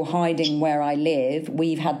 I'm still hiding where I live.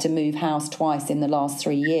 We've had to move house twice in the last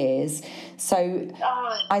 3 years. So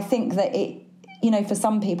I think that it, for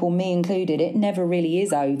some people, me included, it never really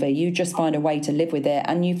is over. You just find a way to live with it,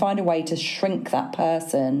 and you find a way to shrink that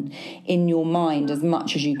person in your mind as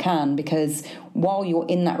much as you can, because while you're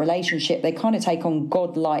in that relationship, they kind of take on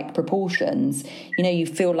godlike proportions. You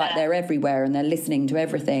feel like they're everywhere and they're listening to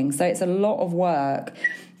everything. So it's a lot of work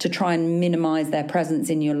to try and minimise their presence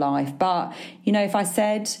in your life. But, if I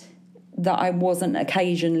said that I wasn't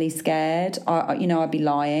occasionally scared, I'd be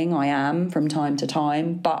lying. I am from time to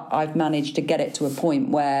time, but I've managed to get it to a point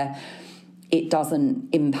where it doesn't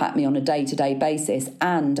impact me on a day-to-day basis,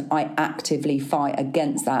 and I actively fight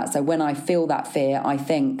against that. So when I feel that fear, I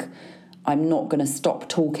think I'm not going to stop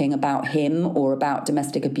talking about him or about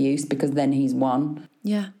domestic abuse, because then he's won.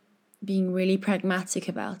 Yeah. Being really pragmatic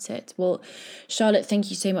about it. Well, Charlotte, thank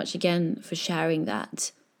you so much again for sharing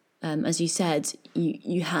that. As you said,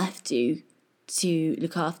 you have to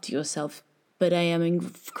look after yourself. But I am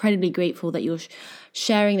incredibly grateful that you're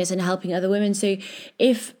sharing this and helping other women. So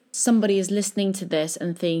if somebody is listening to this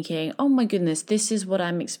and thinking, oh my goodness, this is what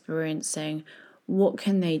I'm experiencing, what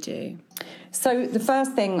can they do? So the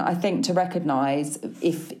first thing I think to recognise,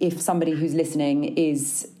 if somebody who's listening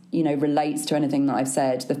is, relates to anything that I've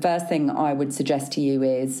said, the first thing I would suggest to you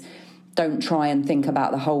is don't try and think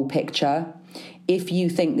about the whole picture. If you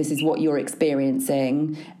think this is what you're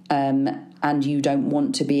experiencing, and you don't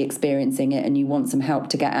want to be experiencing it and you want some help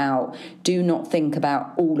to get out, do not think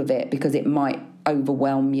about all of it, because it might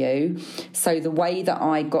overwhelm you. So the way that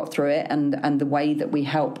I got through it and the way that we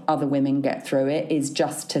help other women get through it is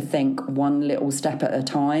just to think one little step at a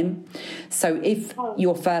time. So if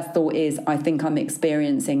your first thought is, I think I'm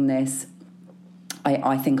experiencing this,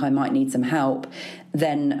 I think I might need some help,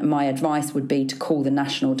 then my advice would be to call the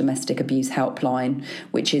National Domestic Abuse Helpline,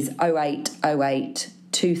 which is 0808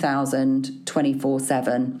 2000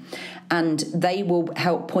 24/7, and they will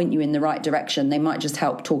help point you in the right direction. They might just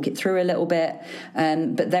help talk it through a little bit,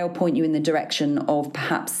 but they'll point you in the direction of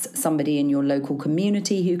perhaps somebody in your local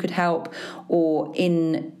community who could help, or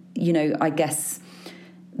in, I guess,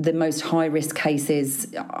 the most high-risk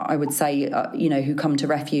cases, I would say, who come to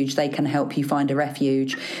refuge, they can help you find a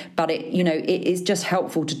refuge. But it is just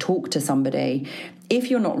helpful to talk to somebody. If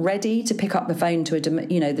you're not ready to pick up the phone to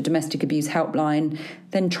the domestic abuse helpline,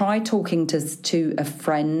 then try talking to a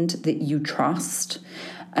friend that you trust.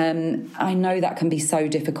 I know that can be so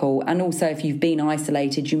difficult, and also if you've been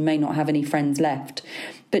isolated, you may not have any friends left.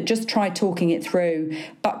 But just try talking it through,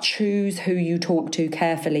 but choose who you talk to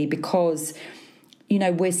carefully, because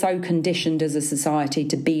we're so conditioned as a society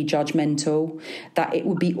to be judgmental that it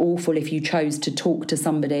would be awful if you chose to talk to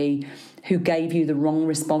somebody who gave you the wrong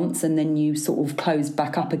response and then you sort of closed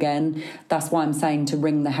back up again. That's why I'm saying to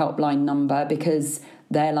ring the helpline number, because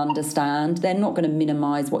they'll understand. They're not going to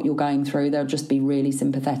minimise what you're going through. They'll just be really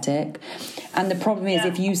sympathetic. And the problem is,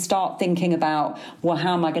 if you start thinking about, well,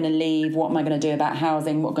 how am I going to leave? What am I going to do about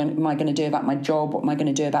housing? What am I going to do about my job? What am I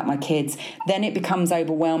going to do about my kids? Then it becomes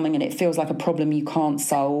overwhelming and it feels like a problem you can't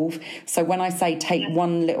solve. So when I say take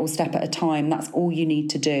one little step at a time, that's all you need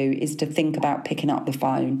to do, is to think about picking up the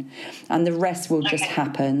phone. And the rest will just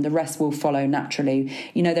happen. The rest will follow naturally.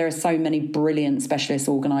 There are so many brilliant specialist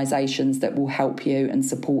organisations that will help you and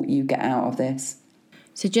support you get out of this.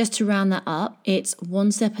 So just to round that up, it's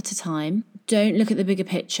one step at a time. Don't look at the bigger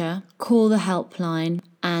picture. Call the helpline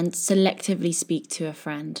and selectively speak to a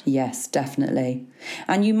friend. Yes, definitely.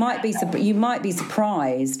 And you might be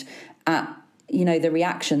surprised at the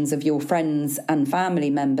reactions of your friends and family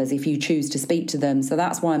members if you choose to speak to them. So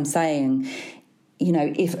that's why I'm saying,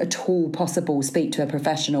 if at all possible, speak to a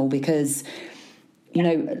professional, because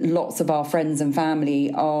lots of our friends and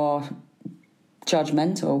family are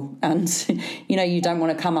judgmental, and you don't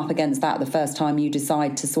want to come up against that the first time you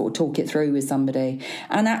decide to sort of talk it through with somebody.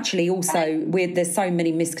 And actually also, there's so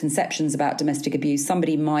many misconceptions about domestic abuse.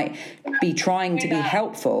 Somebody might be trying to be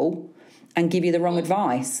helpful and give you the wrong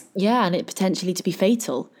advice. Yeah, and it potentially to be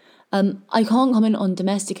fatal. I can't comment on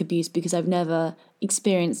domestic abuse because I've never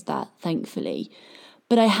experienced that, thankfully,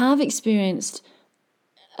 but I have experienced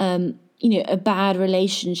a bad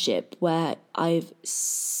relationship where I've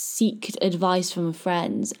sought advice from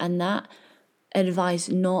friends, and that advice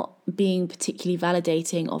not being particularly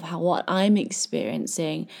validating of what I'm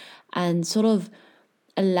experiencing, and sort of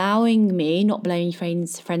allowing me, not blaming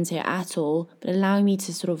friends here at all, but allowing me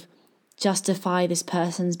to sort of justify this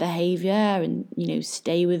person's behaviour and,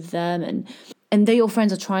 stay with them. And though your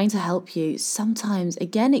friends are trying to help you, sometimes,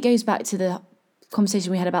 again, it goes back to the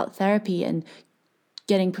conversation we had about therapy and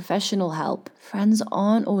getting professional help. Friends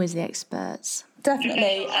aren't always the experts.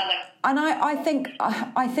 Definitely. And I think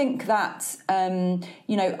that,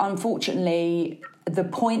 unfortunately, the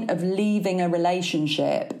point of leaving a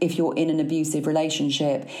relationship, if you're in an abusive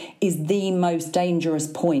relationship, is the most dangerous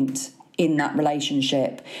point in that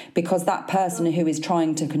relationship, because that person who is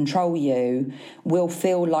trying to control you will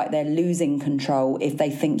feel like they're losing control if they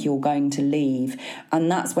think you're going to leave,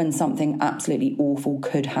 and that's when something absolutely awful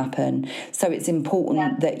could happen. So it's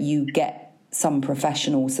important that you get some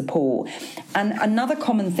professional support. And another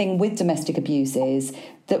common thing with domestic abuse is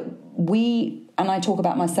that and I talk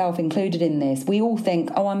about myself included in this, we all think,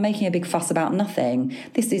 oh, I'm making a big fuss about nothing.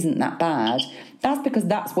 This isn't that bad. That's because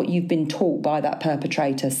that's what you've been taught by that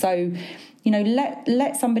perpetrator. So,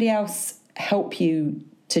 let somebody else help you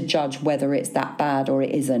to judge whether it's that bad or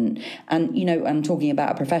it isn't. And, I'm talking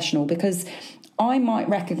about a professional, because I might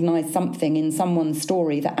recognise something in someone's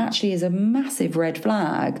story that actually is a massive red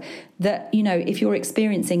flag that, if you're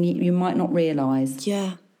experiencing, you might not realise.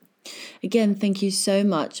 Yeah. Again, thank you so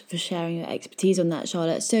much for sharing your expertise on that,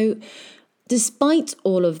 Charlotte. So despite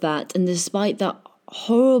all of that, and despite that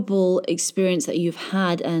horrible experience that you've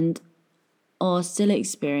had and are still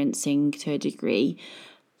experiencing to a degree,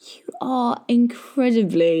 You are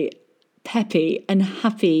incredibly peppy and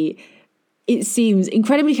happy. It seems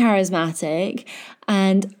incredibly charismatic.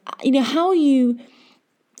 And, how are you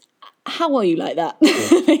like that,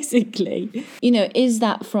 basically? Is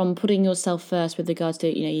that from putting yourself first with regards to,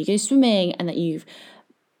 you go swimming and that you've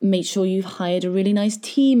made sure you've hired a really nice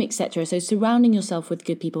team, etc. So surrounding yourself with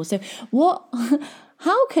good people. So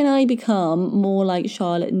how can I become more like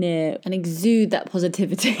Charlotte Neer and exude that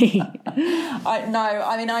positivity?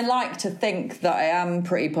 I like to think that I am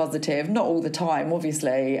pretty positive, not all the time,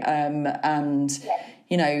 obviously.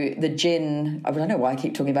 The gin, I don't know why I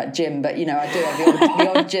keep talking about gin, but, I do have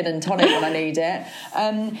the odd gin and tonic when I need it.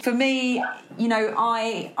 For me,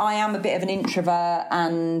 I am a bit of an introvert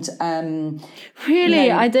and...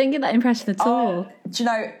 Really? I don't get that impression at all. Do you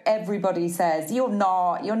know, everybody says, you're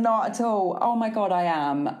not at all. Oh my God, I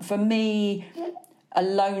am. For me...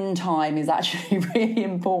 alone time is actually really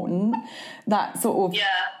important. That sort of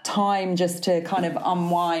time just to kind of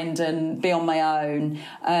unwind and be on my own.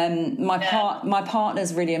 My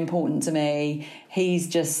partner's really important to me. He's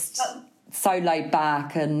just so laid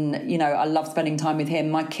back and, I love spending time with him.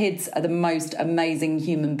 My kids are the most amazing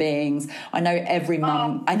human beings. I know every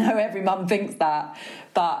mum thinks that,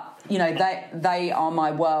 but, they are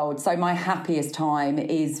my world. So my happiest time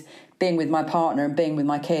is being with my partner and being with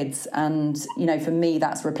my kids, and for me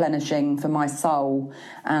that's replenishing for my soul,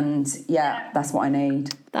 and that's what I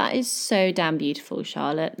need. That is so damn beautiful,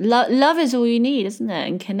 Charlotte. Love is all you need, isn't it?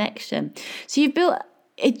 And connection. So you've built,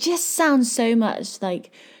 it just sounds so much like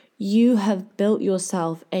you have built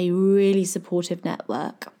yourself a really supportive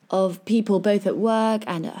network of people both at work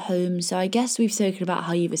and at home. So I guess we've spoken about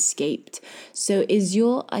how you've escaped. So is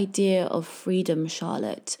your idea of freedom,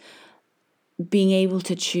 Charlotte, being able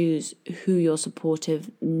to choose who your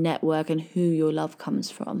supportive network and who your love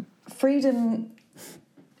comes from? Freedom,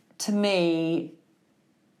 to me,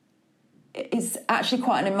 is actually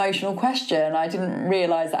quite an emotional question. I didn't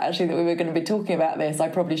realise that we were going to be talking about this. I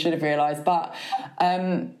probably should have realised. But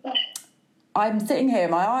I'm sitting here,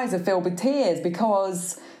 my eyes are filled with tears,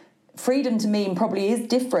 because freedom to me probably is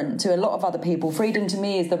different to a lot of other people. Freedom to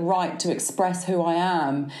me is the right to express who I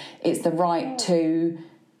am. It's the right to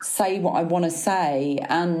say what I want to say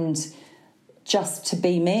and just to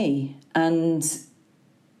be me. And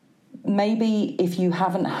maybe if you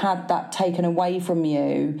haven't had that taken away from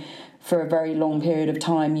you for a very long period of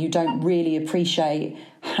time, you don't really appreciate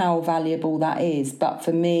how valuable that is. But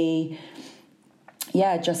for me,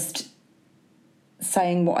 just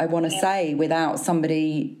saying what I want to say without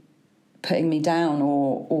somebody putting me down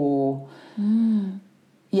or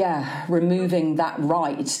removing that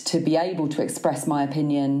right to be able to express my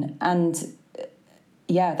opinion. And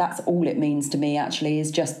that's all it means to me, actually,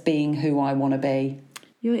 is just being who I want to be.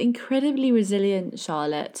 You're incredibly resilient,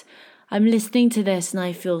 Charlotte. I'm listening to this and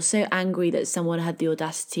I feel so angry that someone had the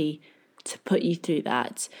audacity to put you through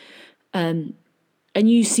that. And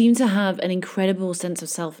you seem to have an incredible sense of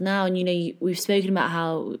self now. And, we've spoken about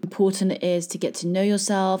how important it is to get to know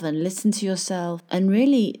yourself and listen to yourself and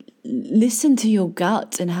really listen to your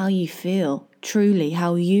gut and how you feel, truly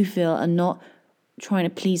how you feel, and not trying to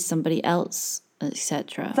please somebody else,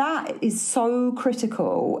 etc. That is so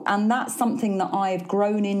critical. And that's something that I've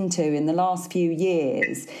grown into in the last few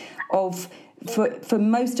years for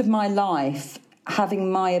most of my life,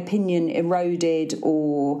 having my opinion eroded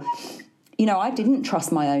or... I didn't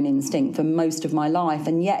trust my own instinct for most of my life.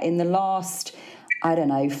 And yet in the last,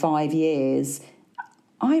 5 years,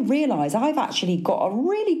 I realise I've actually got a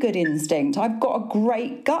really good instinct. I've got a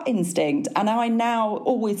great gut instinct. And I now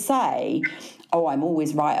always say, I'm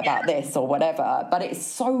always right about this or whatever. But it's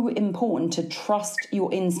so important to trust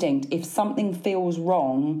your instinct. If something feels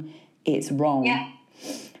wrong, it's wrong. Yeah.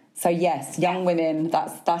 So yes, young women,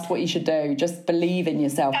 that's what you should do. Just believe in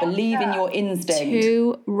yourself. Believe in your instinct.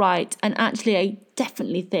 Too right. And actually, I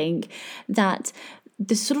definitely think that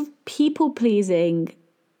the sort of people-pleasing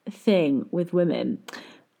thing with women,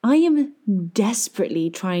 I am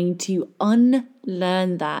desperately trying to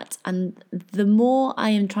unlearn that. And the more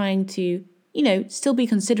I am trying to, still be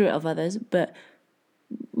considerate of others, but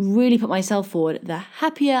really put myself forward, the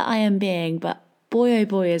happier I am being. But boy, oh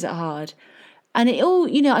boy, is it hard. And it all,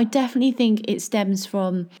 I definitely think it stems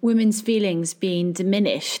from women's feelings being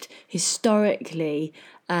diminished historically,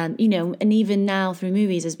 and even now through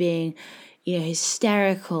movies as being,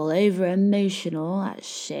 hysterical, over emotional, that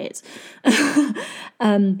shit.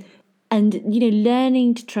 And,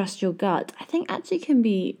 learning to trust your gut, I think actually can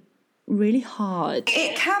be really hard.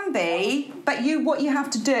 It can be, but what you have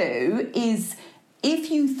to do is, if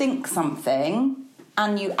you think something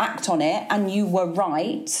and you act on it and you were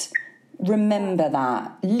right, remember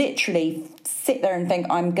that. Literally sit there and think,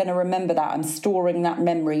 I'm going to remember that. I'm storing that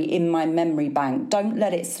memory in my memory bank. Don't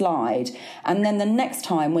let it slide. And then the next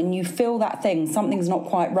time when you feel that thing, something's not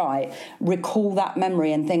quite right, recall that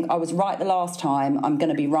memory and think, I was right the last time, I'm going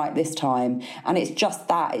to be right this time. And it's just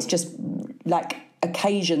that. It's just like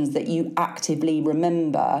occasions that you actively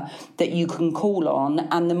remember that you can call on,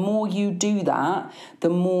 and the more you do that, the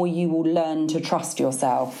more you will learn to trust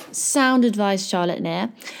yourself. Sound advice, Charlotte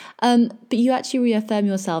Neer. But you actually reaffirm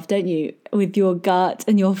yourself, don't you, with your gut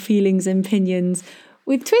and your feelings and opinions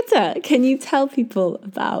with Twitter. Can you tell people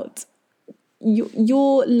about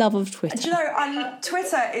your love of Twitter? Do you know,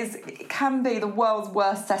 Twitter can be the world's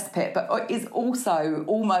worst cesspit, but is also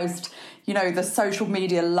almost, you know, the social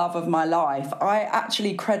media love of my life. I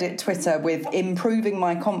actually credit Twitter with improving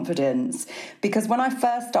my confidence, because when I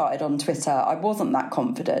first started on Twitter, I wasn't that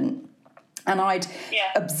confident. And I'd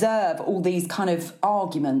observe all these kind of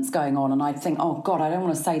arguments going on, and I'd think, oh, God, I don't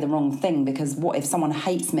want to say the wrong thing, because what if someone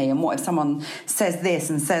hates me, and what if someone says this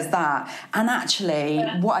and says that? And actually,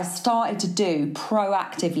 what I started to do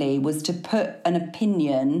proactively was to put an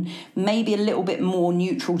opinion, maybe a little bit more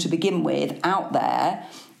neutral to begin with, out there.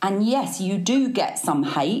 And yes, you do get some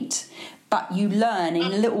hate, but you learn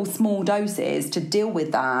in little small doses to deal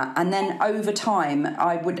with that. And then over time,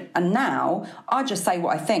 now I just say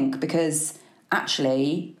what I think, because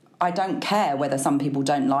actually I don't care whether some people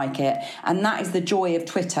don't like it. And that is the joy of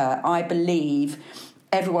Twitter. I believe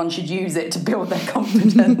everyone should use it to build their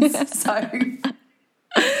confidence.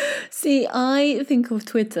 See, I think of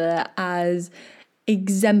Twitter as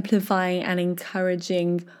exemplifying and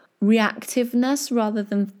encouraging reactiveness rather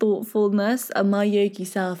than thoughtfulness. And my yogi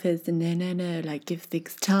self is no, like, give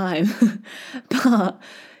things time. But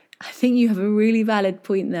I think you have a really valid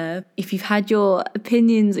point there. If you've had your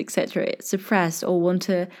opinions, etc., suppressed, or want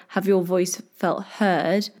to have your voice felt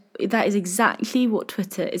heard, that is exactly what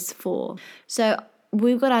Twitter is for. So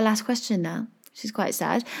we've got our last question now, which is quite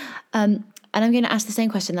sad. And I'm going to ask the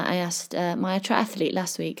same question that I asked my triathlete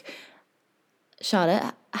last week.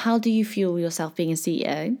 Charlotte, how do you fuel yourself being a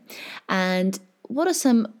CEO? And what are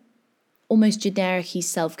some almost generic-y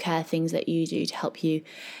self-care things that you do to help you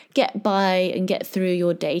get by and get through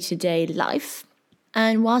your day-to-day life?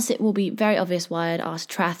 And whilst it will be very obvious why I'd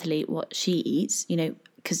ask a triathlete what she eats, you know,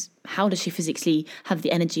 because how does she physically have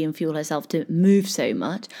the energy and fuel herself to move so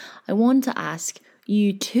much? I want to ask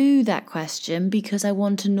you too that question, because I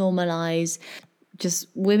want to normalise just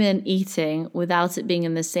women eating without it being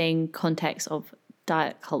in the same context of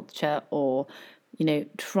diet culture or, you know,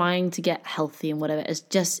 trying to get healthy and whatever. It's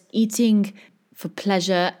just eating for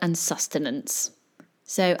pleasure and sustenance.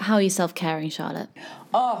 So how are you self-caring, Charlotte?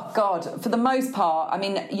 Oh, God, for the most part, I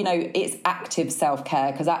mean, you know, it's active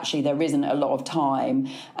self-care, because actually there isn't a lot of time.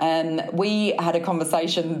 We had a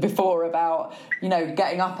conversation before about, you know,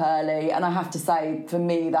 getting up early, and I have to say, for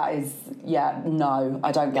me, that is, no,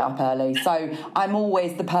 I don't get up early. So I'm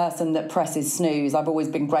always the person that presses snooze. I've always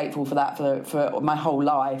been grateful for that for my whole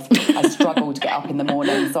life. I struggle to get up in the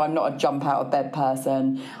morning, so I'm not a jump out of bed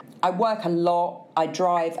person. I work a lot. I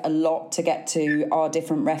drive a lot to get to our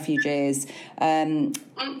different refuges.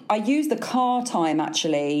 I use the car time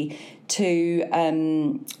actually to.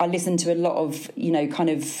 I listen to a lot of, you know,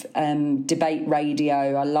 kind of debate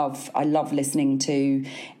radio. I love listening to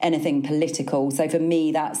anything political. So for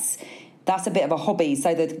me, that's a bit of a hobby.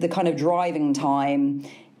 So the kind of driving time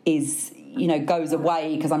is, you know, goes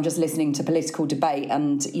away because I'm just listening to political debate,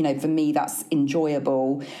 and, you know, for me that's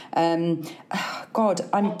enjoyable. God,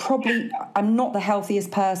 I'm not the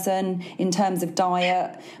healthiest person in terms of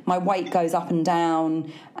diet. My weight goes up and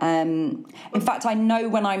down. In fact, I know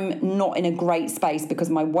when I'm not in a great space because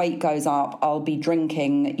my weight goes up, I'll be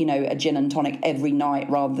drinking, you know, a gin and tonic every night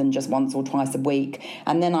rather than just once or twice a week.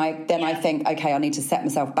 And then I think, okay, I need to set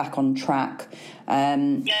myself back on track.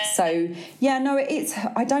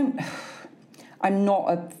 I'm not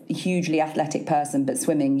a hugely athletic person, but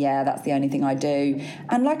swimming, that's the only thing I do.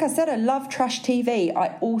 And like I said, I love trash TV.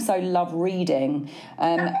 I also love reading.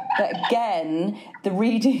 But again, the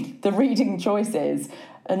reading choices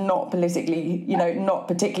are not politically, not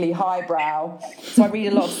particularly highbrow. So I read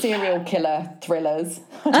a lot of serial killer thrillers.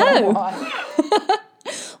 I don't know why.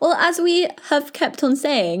 Well, as we have kept on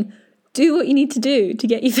saying, do what you need to do to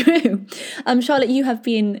get you through. Charlotte, you have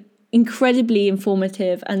been incredibly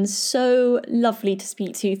informative and so lovely to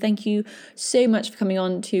speak to. Thank you so much for coming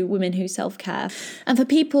on to Women Who Self-Care. And for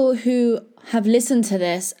people who have listened to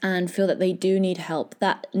this and feel that they do need help,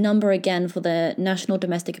 that number again for the National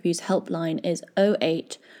Domestic Abuse Helpline is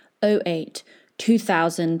 0808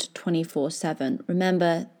 2000 24/7.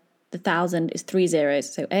 Remember, the 1000 is 3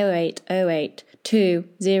 zeros, so 0808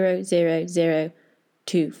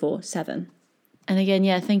 2000247. And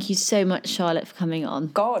again, thank you so much, Charlotte, for coming on.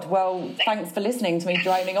 God, well, thanks for listening to me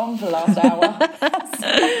droning on for the last hour.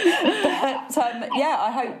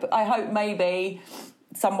 I hope maybe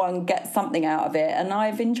someone gets something out of it, and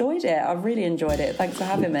I've enjoyed it. I've really enjoyed it. Thanks for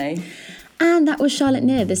having me. And that was Charlotte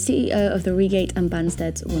Neer, the CEO of the Reigate and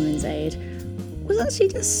Banstead's Women's Aid. Wasn't she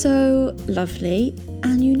just so lovely?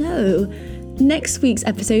 And next week's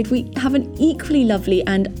episode, we have an equally lovely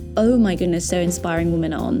and, oh my goodness, so inspiring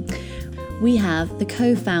woman on. We have the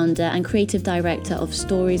co-founder and creative director of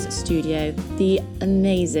Stories Studio, the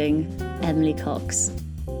amazing Emily Cox.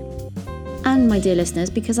 And my dear listeners,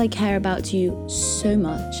 because I care about you so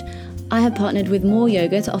much, I have partnered with More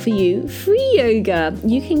Yoga to offer you free yoga.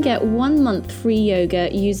 You can get 1 month free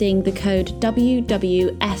yoga using the code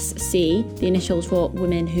WWSC, the initials for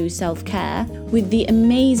Women Who Self-Care, with the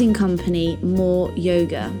amazing company More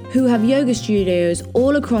Yoga, who have yoga studios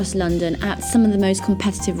all across London at some of the most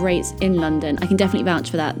competitive rates in London. I can definitely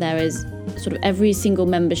vouch for that. There is sort of every single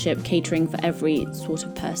membership catering for every sort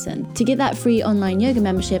of person. To get that free online yoga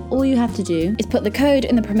membership, all you have to do is put the code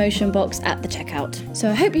in the promotion box at the checkout. So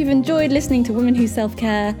I hope you've enjoyed listening to Women Who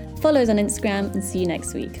Self-Care. Follow us on Instagram and see you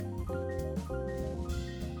next week.